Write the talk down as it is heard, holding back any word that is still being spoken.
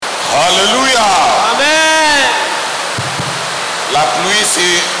Alléluia. Amen. La pluie, si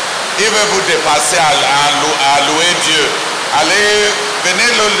il veut vous dépasser à louer Dieu, allez, venez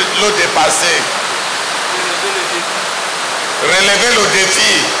le dépasser. Relevez le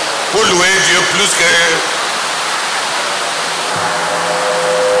défi pour louer Dieu plus que...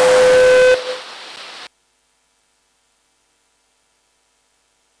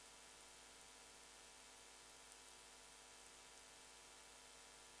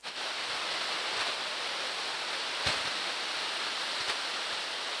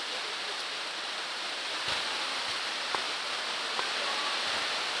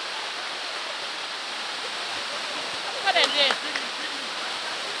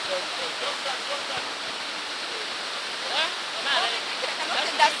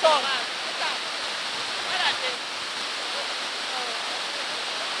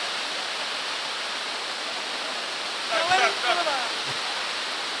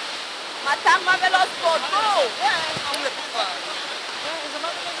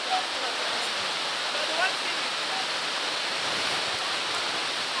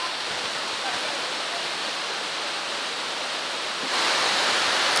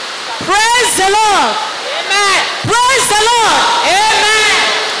 Praise the Lord. Amen. Praise the Lord. Amen.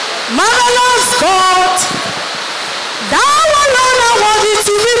 Marvelous God, thou alone are worthy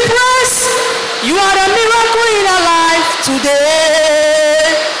to be praised. You are a miracle in our life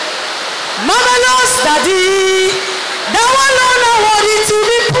today. Marvelous Daddy, thou alone are worthy to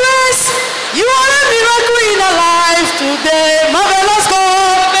be praised. You are a miracle in our life today. Marvelous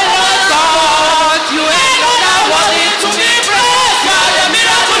God, marvelous God, you alone are worthy to be praised. You are a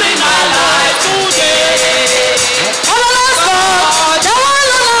miracle in our life today. Marvelous God, thou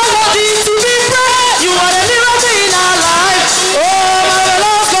alone are worthy to be praised. You are a miracle in our life. Oh,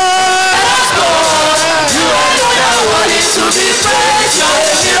 marvelous God, you alone are worthy to be praised. You are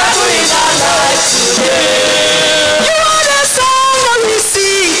a miracle in our life today. You are the song that we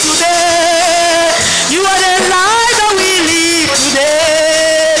sing today. You are the life that we live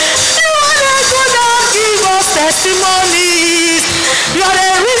today. You are the God that give us testimonies. You are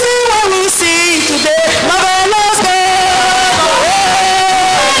the reason why we sing today. Marvelous God,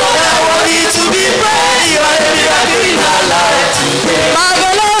 you are worthy to be praised. You are the miracle in our life today.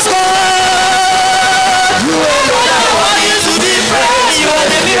 Marvelous God, you are worthy to be praised. You are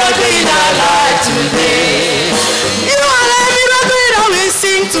the miracle in our life today. You are the miracle that we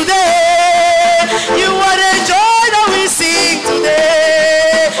sing today. You are the joy that we sing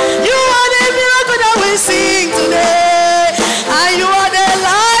today. You are the miracle that we sing today. And you are the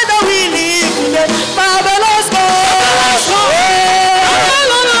light that we live today. Marvelous God.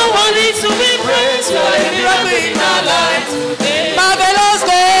 Alone are worthy to be praised. You are the miracle in our life today. Marvelous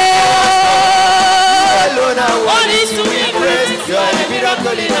God. Alone are worthy to be praised. You are the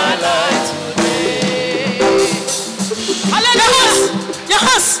miracle in our life today.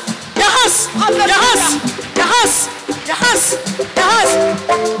 Yes, yes, yes, yes, yes, yes.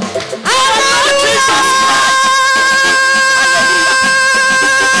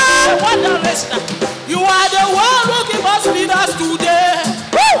 You are the one who give us leaders today.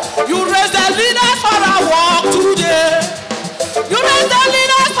 You raise the leaders for our walk today. You raise the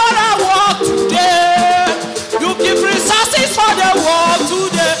leaders for our walk today. You give resources for the walk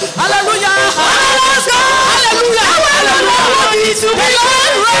today. Hallelujah. Hallelujah. Hallelujah. The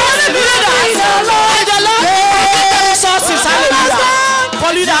Lord raise the leaders. The Lord resources. Hallelujah.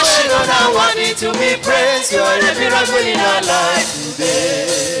 For leadership. You are worthy to be praised. You are the miracle in our life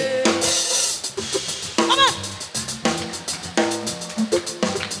today.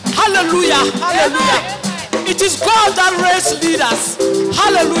 Hallelujah. Hallelujah. It is God that raises leaders.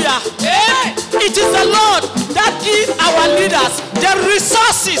 Hallelujah. It is the Lord that gives our leaders the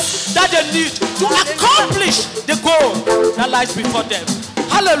resources that they need to accomplish the goal that lies before them.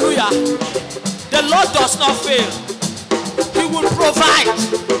 Hallelujah. The Lord does not fail. He will provide.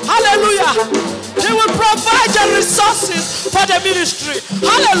 Hallelujah. He will provide the resources for the ministry.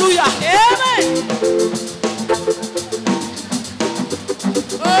 Hallelujah. Amen.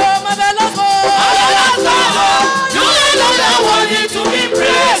 Oh, marvelous God. You are worthy to be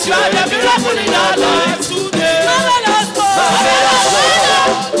praised. You are the miracle in our lives today. Marvelous God.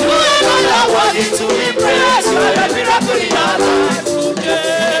 You are worthy to be praised. You are the miracle in our lives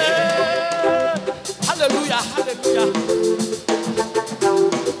today. Hallelujah. Hallelujah.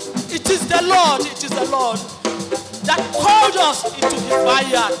 It is the Lord. It is the Lord that called us into his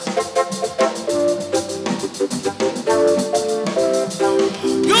vineyard.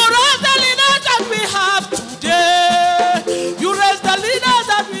 You raise the leaders that we have today. You raise the leaders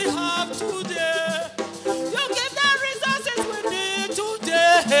that we have today. You give the resources we need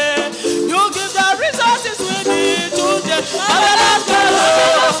today.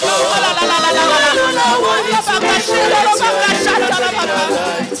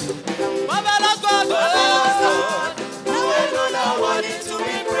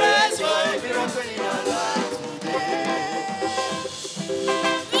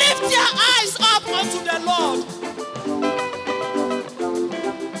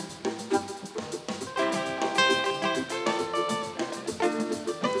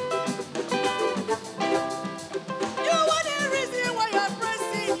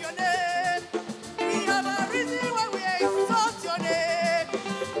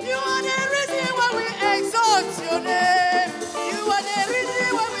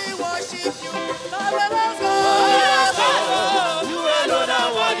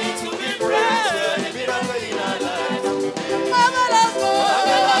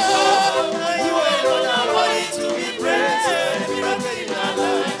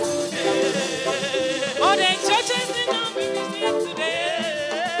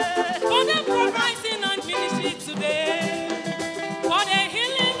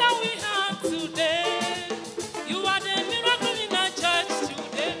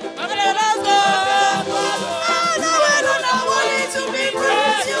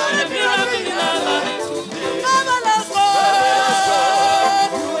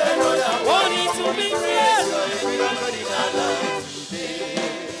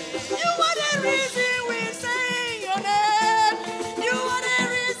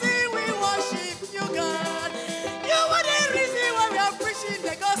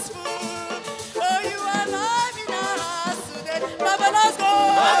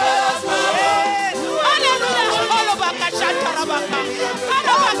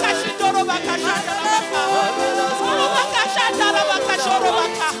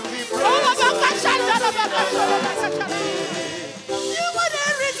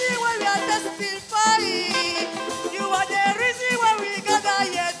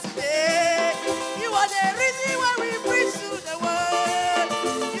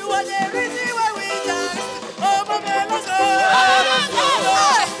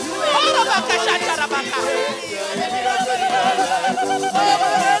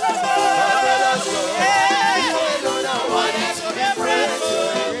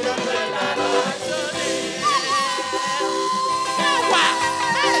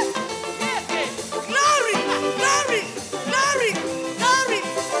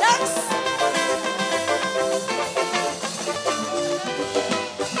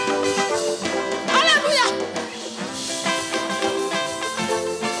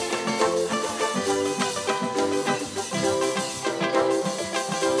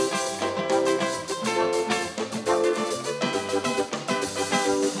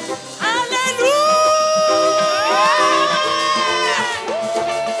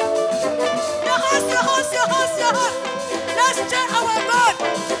 your hands, your hands. Let's check our God.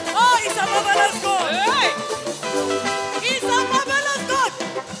 Oh, it's a marvelous God. It's a marvelous God.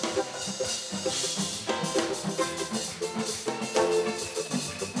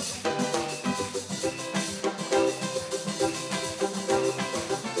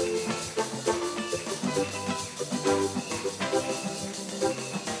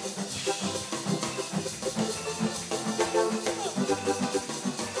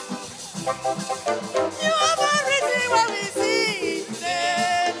 You are the reason why we sing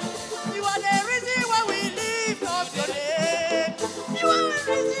today. You are the reason why we lift up your name. You are the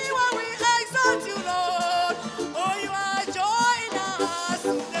reason why we exalt you, Lord. Oh, you are joy in our hearts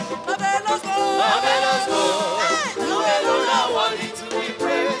today. Marvelous God. Marvelous God. Hey, You alone are worthy to be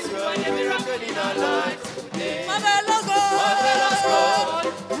praised. You are the miracle in our lives today. marvelous God. Marvelous God.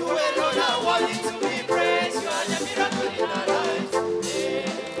 You alone are worthy to be praised. You are the miracle in our lives today.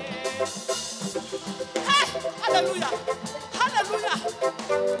 Hey, hallelujah. Hallelujah.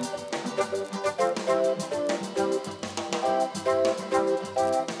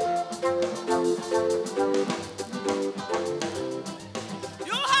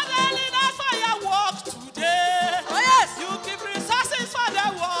 You have the leaders for your work today. Oh, yes. You give resources for the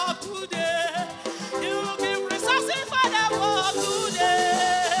work today. You give resources for the work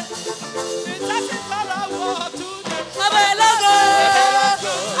today. Resources for the work today. Marvelous God.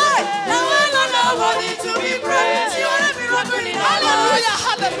 Hey, you alone are Worthy to be praised. You are the miracle in our lives. Hallelujah,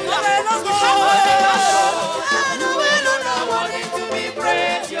 hallelujah. marvelous God. And you alone are worthy to be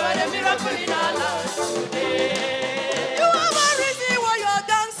praised. You are the miracle in our lives today. You have a reason why you're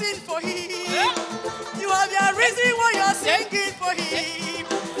dancing for him. You have a reason why you're singing for him.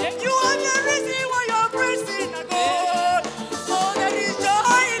 You have a reason why you're praising a God. Oh, there is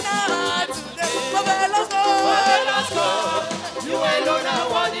joy in our hearts today. Marvelous Marvelous God. God, you alone are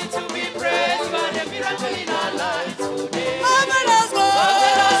worthy to be praised. You are the miracle in our lives today. Marvelous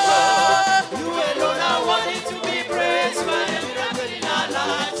Marvelous God. God, you alone are worthy to be praised. You are the miracle in our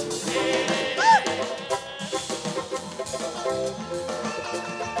lives today.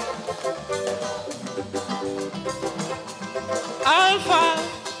 Alpha,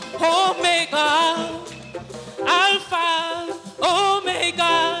 Omega, Alpha,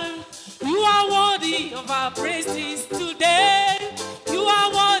 Omega. You are worthy of our praises today. You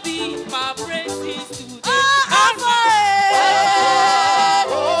are worthy of our praises today. Alpha.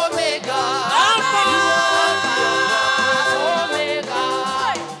 Omega, Alpha, Omega,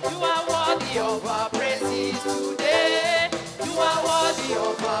 you are worthy of our praises today. You are worthy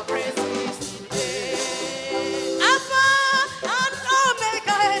of our praises today. Alpha and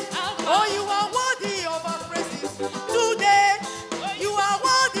Omega. Oh, you are worthy of our praises today. You are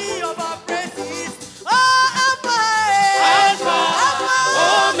worthy of our praises. Oh, Alpha. Alpha, Alpha.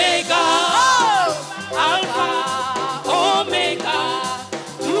 Omega, Oh, Alpha, Omega.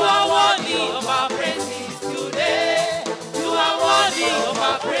 You are worthy of our praises today. You are worthy of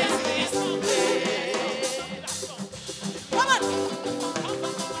our praises today. come on.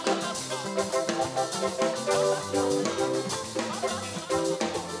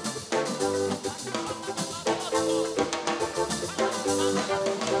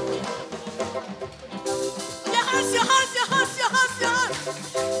 Your hands, your hands, your hands, your hands, your hands.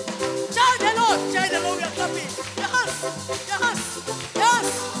 Child the Lord, we are clapping. Your hands, your hands, yes,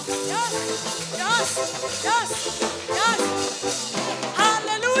 yes, yes, yes, yes.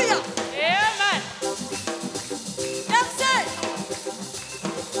 Hallelujah. Amen. Let's say.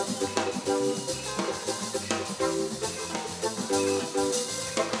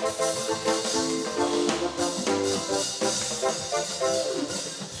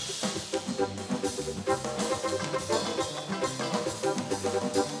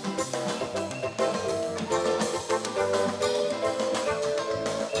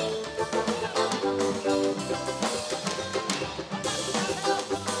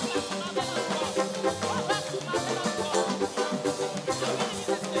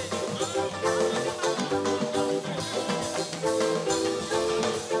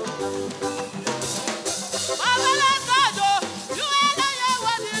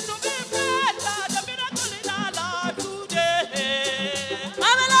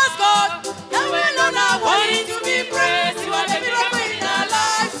 Marvelous God, you alone are worthy to be praised. You are the miracle in our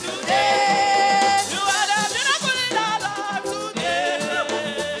lives today.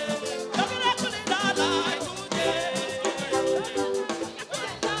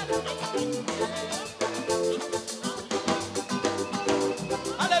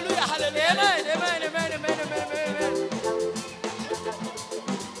 Hallelujah, hallelujah. Amen, amen, amen, amen, amen, amen.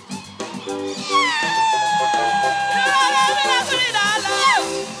 You are the miracle in our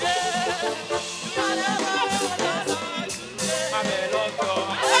lives. Yeah. You are the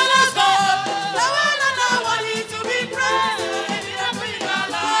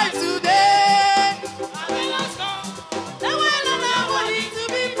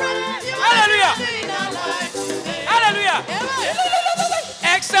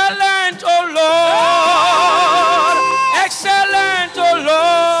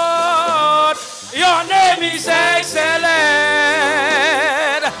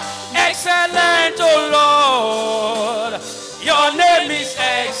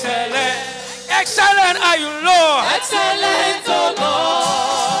are you, Lord? Excellent, oh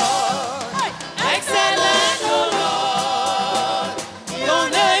Lord. Excellent, oh Lord. Your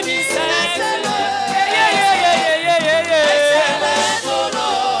name is excellent. Excellent, oh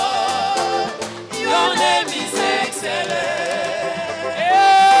Lord. Your name is excellent.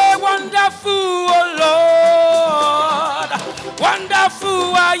 Hey, wonderful, oh Lord. Wonderful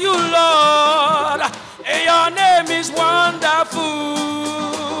are you, Lord. Hey, your name is wonderful.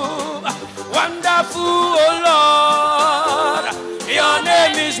 Wonderful, oh Lord. Your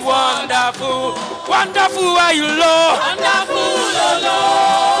name is wonderful. Wonderful are you, Lord. Wonderful, oh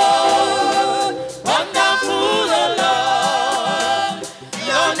Lord. Wonderful, oh Lord.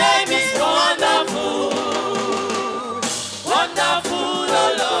 Your name is wonderful. Wonderful,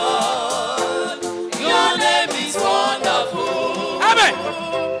 oh Lord. Your name is wonderful. Amen.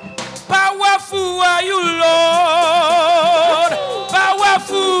 Powerful are you, Lord.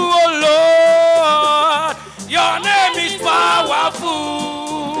 Powerful, oh Lord. Your name is powerful.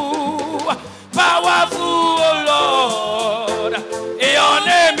 Powerful, oh Lord. Your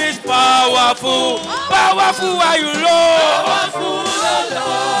name is powerful. Powerful are you, Lord. Powerful, oh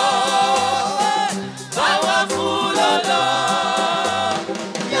Lord. Powerful, oh Lord.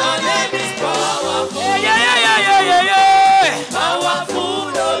 Your name is powerful. Yeah.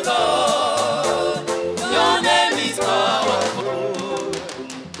 Powerful, oh Lord. Your name is powerful.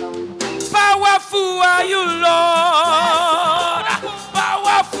 Powerful are you, Lord.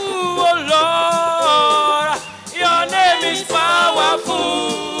 Powerful, oh Lord. Your name is powerful.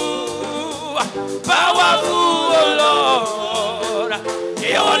 Powerful, oh Lord.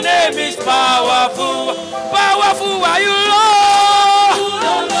 Your name is powerful. Powerful are you, Lord.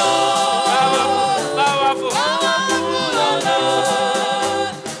 Powerful. Powerful, oh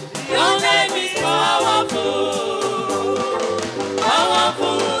Lord. Your name is powerful.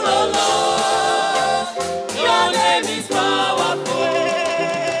 Powerful, oh Lord. Your name is powerful.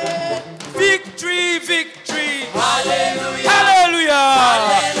 Victory, victory. Hallelujah. Hallelujah.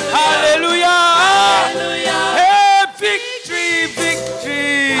 Hallelujah. Hallelujah. Hey, victory,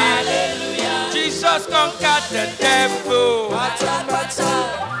 victory. Hallelujah. Jesus conquered the devil. Bacha, bacha.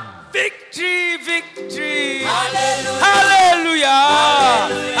 Victory, victory. Hallelujah.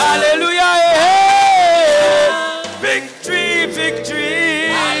 Hallelujah. Hallelujah. Hey. Victory,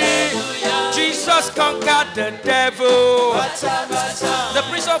 victory. Hallelujah. Jesus conquered the devil. Bacha, bacha. The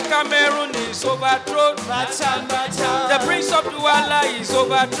prince of Cameroon is overthrown. Bacha, bacha. The prince of Douala is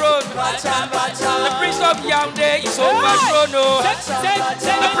overthrown. Bacha, bacha. The prince of Yaoundé is overthrown. Oh.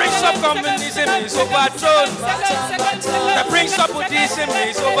 The prince of communism is overthrown. The prince of Buddhism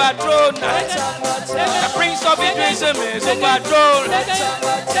is overthrown. The prince of Hinduism is overthrown.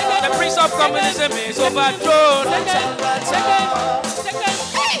 The prince of communism is overthrown.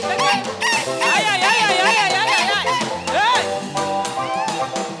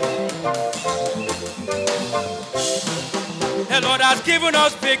 The Lord has given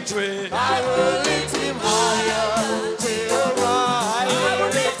us victory. I will lift him higher, Jehovah. I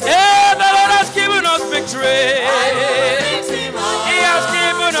will lift him. Yeah, the Lord has given us victory. I will lift him higher. He has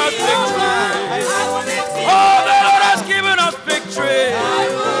given us victory. I will lift him. Oh, the Lord has given us victory.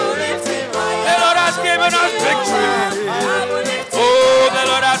 I will lift him The higher. Lord has given us victory. I will lift him. Oh, the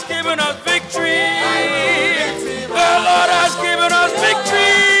Lord has given us victory. The Lord has given us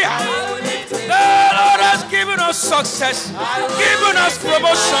victory. I will lift him. The Lord has given us success, given us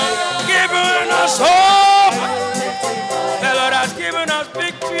promotion, given us hope. The Lord has given us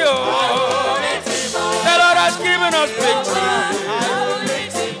victory. Oh. The Lord has given us victory.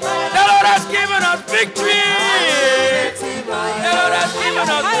 The Lord has given us victory. The Lord has given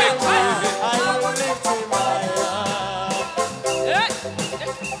us victory.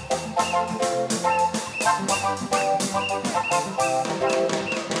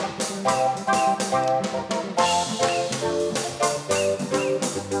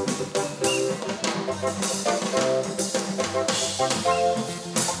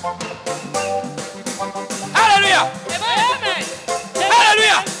 Hallelujah.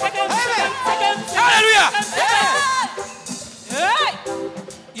 Hallelujah. Hallelujah.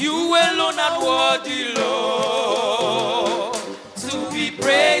 You alone are worthy, Lord, to be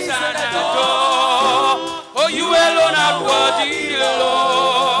praised and adored. Oh, you alone are worthy,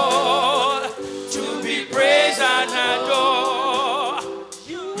 Lord, to be praised and adored.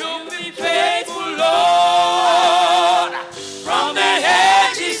 You've been faithful, Lord, from the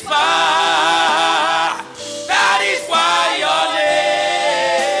edges far. That is why your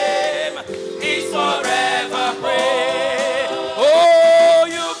name is forever praised. Oh,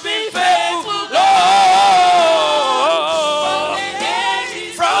 you've been faithful, Lord.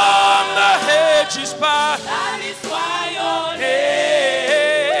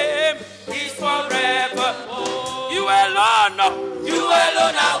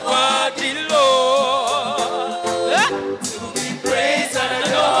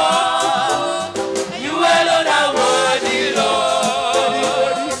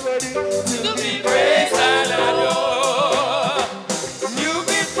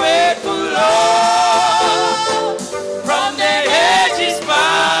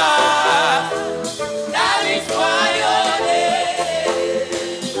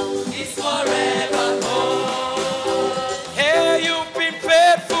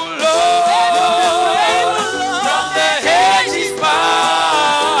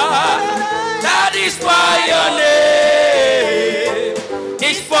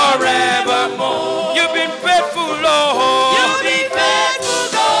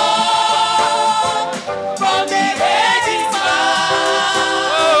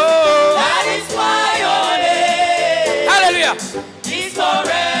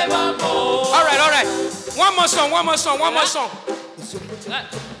 song, one more song, one more song.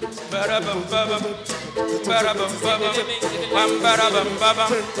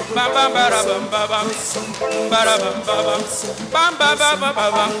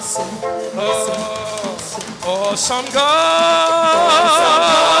 Awesome God.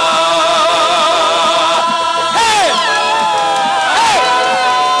 Hey!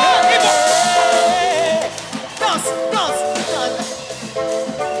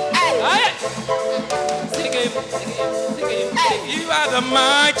 You are the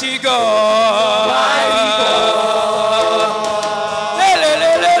mighty God. Mighty God.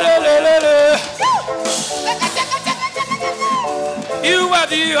 You are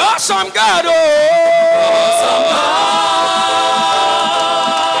the awesome God. Awesome God.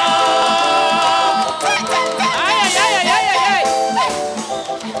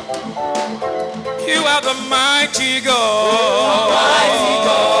 You are the mighty God. Mighty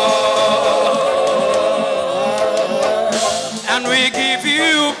God. And we give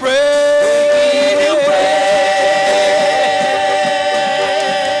you praise.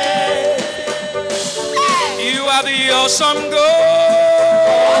 You are the awesome God.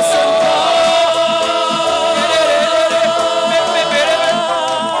 Awesome God.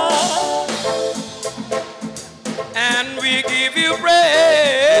 And we give you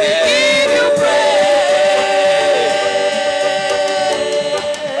praise.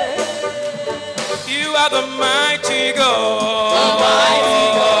 You are the mighty God. The mighty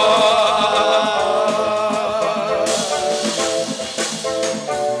God.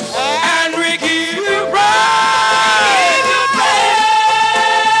 And we give you praise.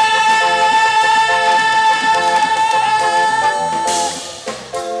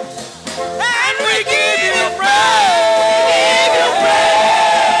 And we give you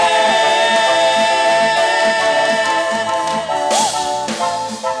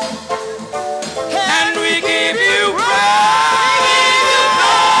and we give you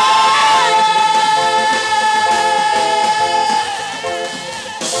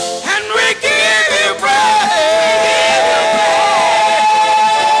and we give you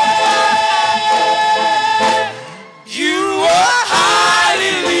You are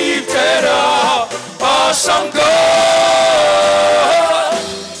highly lifted up, awesome God.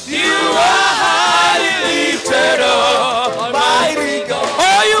 You are highly lifted up, mighty God.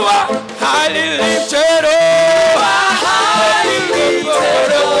 Oh, you are highly lifted up. Highly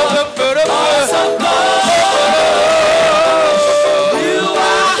lifted up, awesome God. You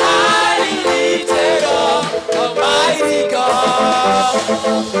are highly lifted up, mighty God.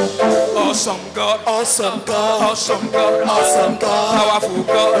 Awesome God, awesome God, awesome God, awesome God, powerful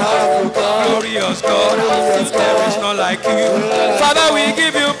God, powerful God, glorious God. There is none like you. Father, we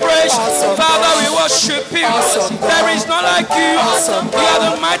give you praise. Father, we worship you. There is none like you. You are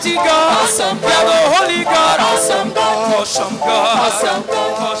the mighty God. You are the holy God. Awesome God, awesome God, awesome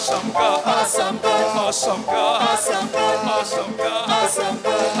God, awesome God, awesome God, awesome God, awesome God, awesome God, awesome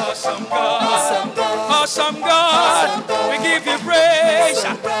God, awesome God, awesome God, awesome God. We give you praise.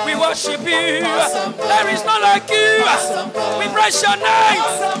 We worship you. There is none like you. We praise your name.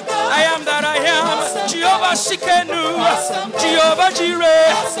 I am that I am. Jehovah Shikenu, Jehovah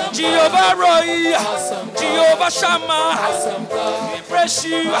Jireh, Jehovah Roy, Jehovah Shammah. We praise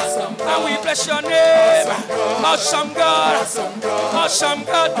you and we bless your name. Awesome God, awesome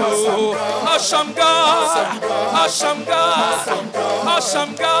God, awesome God, awesome God,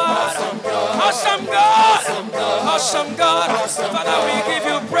 awesome God, awesome God, awesome God. Father, we give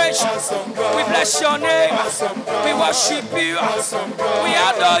you praise. We bless your name. We worship you. We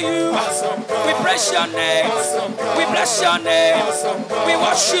adore you. We praise your name. We bless your name. We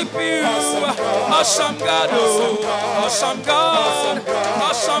worship you. Awesome God. Awesome God.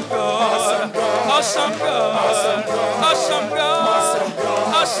 Awesome God. Awesome God. Awesome God.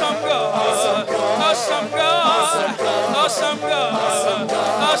 Awesome God. Awesome God. Awesome God. Awesome God.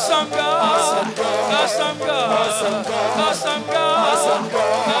 Awesome God. Awesome God. Awesome God.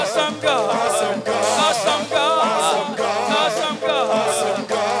 Awesome God. Awesome God. Awesome God.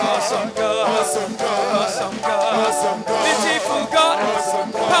 Awesome God. Awesome God. Beautiful God.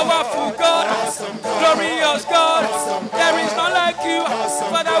 Powerful God. Glorious God. There is none like you.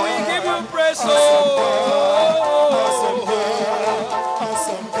 Father, we give you praise. Awesome God.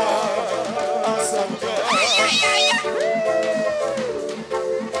 Awesome God.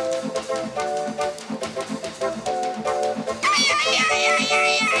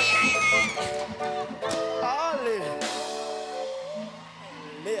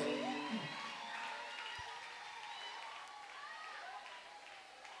 Hallelujah.